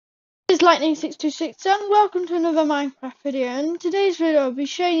is Lightning626 and welcome to another Minecraft video. In today's video I'll be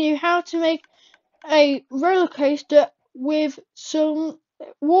showing you how to make a roller coaster with some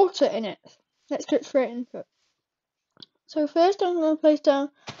water in it. Let's get straight into it. So first I'm going to place down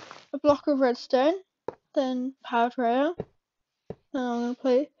a block of redstone, then powered rail, then I'm going to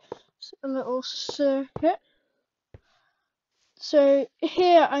place a little circuit. So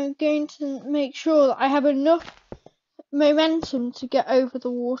here I'm going to make sure that I have enough momentum to get over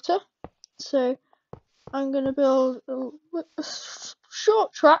the water. So I'm going to build a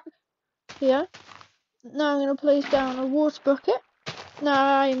short track here. Now I'm going to place down a water bucket.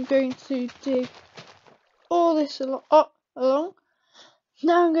 Now I'm going to dig all this along.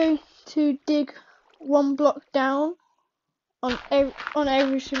 Now I'm going to dig one block down on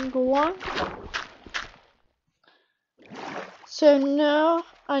every single one. So now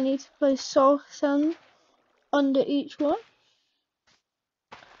I need to place soul sand under each one.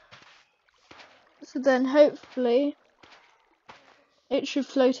 So then hopefully it should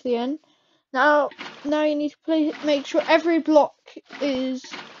flow to the end. Now you need to make sure every block is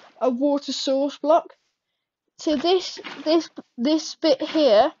a water source block. So this bit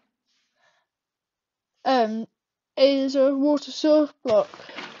here is a water source block,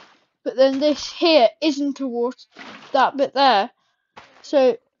 but then this here isn't a water. That bit there.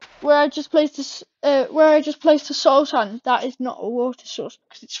 So where I just placed this, the soul sand, that is not a water source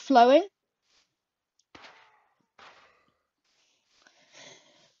because it's flowing.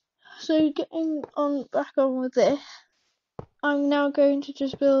 So getting back on with this, I'm now going to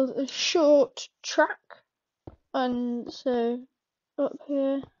just build a short track, and so up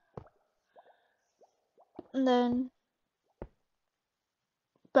here, and then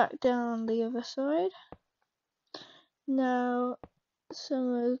back down on the other side. Now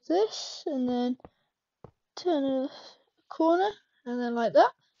some of this, and then turn a corner, and then like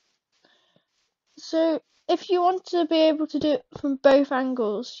that. So if you want to be able to do it from both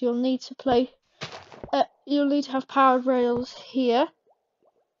angles, you'll need to have powered rails here.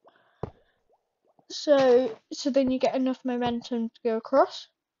 So then you get enough momentum to go across.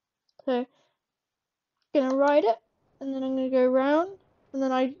 So I'm gonna ride it, and then I'm gonna go round, and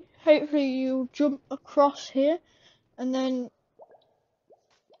then hopefully you'll jump across here, and then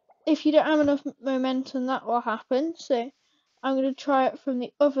if you don't have enough momentum, that will happen. So I'm gonna try it from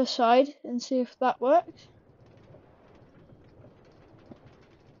the other side and see if that works.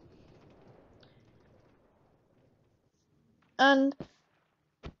 And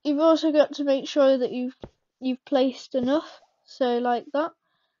you've also got to make sure that you've placed enough, so like that.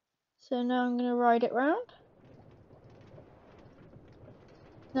 So now I'm going to ride it round.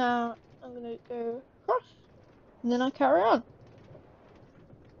 Now I'm going to go across, and then I carry on.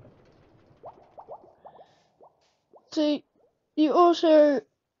 So you also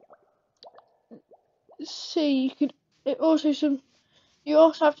see you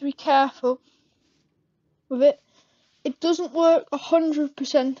also have to be careful with it. It doesn't work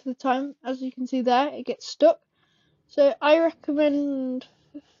 100% of the time, as you can see there, it gets stuck. So I recommend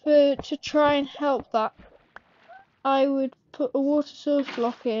to try and help that, I would put a water source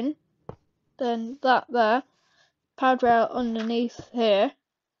block in, then that there, powered rail underneath here.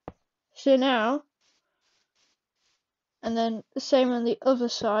 So now, and then the same on the other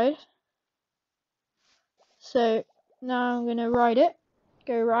side. So now I'm going to ride it,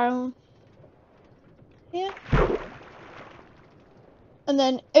 go round here. And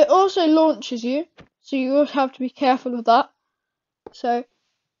then it also launches you, so you also have to be careful of that. So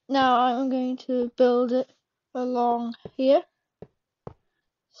now I'm going to build it along here.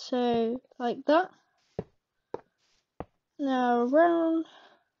 So like that. Now around.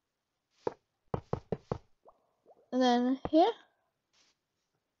 And then here.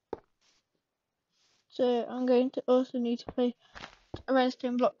 So I'm going to also need to place a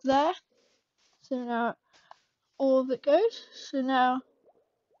redstone block there. So now all of it goes. So now I'm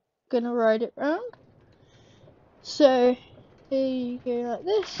gonna ride it round. So here you go like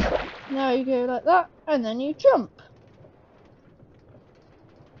this. Now you go like that, and then you jump.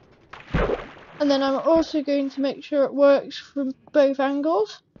 And then I'm also going to make sure it works from both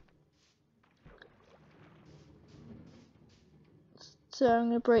angles. So I'm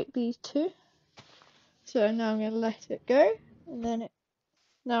going to break these two. So now I'm going to let it go, and then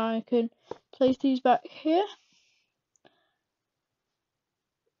now I can place these back here.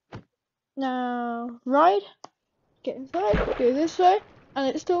 Now ride, get inside, go this way,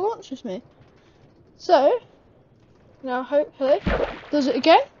 and it still launches me. So now hopefully does it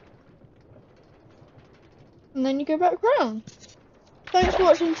again, and then you go back round. Thanks for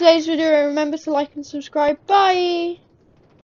watching today's video, and remember to like and subscribe. Bye!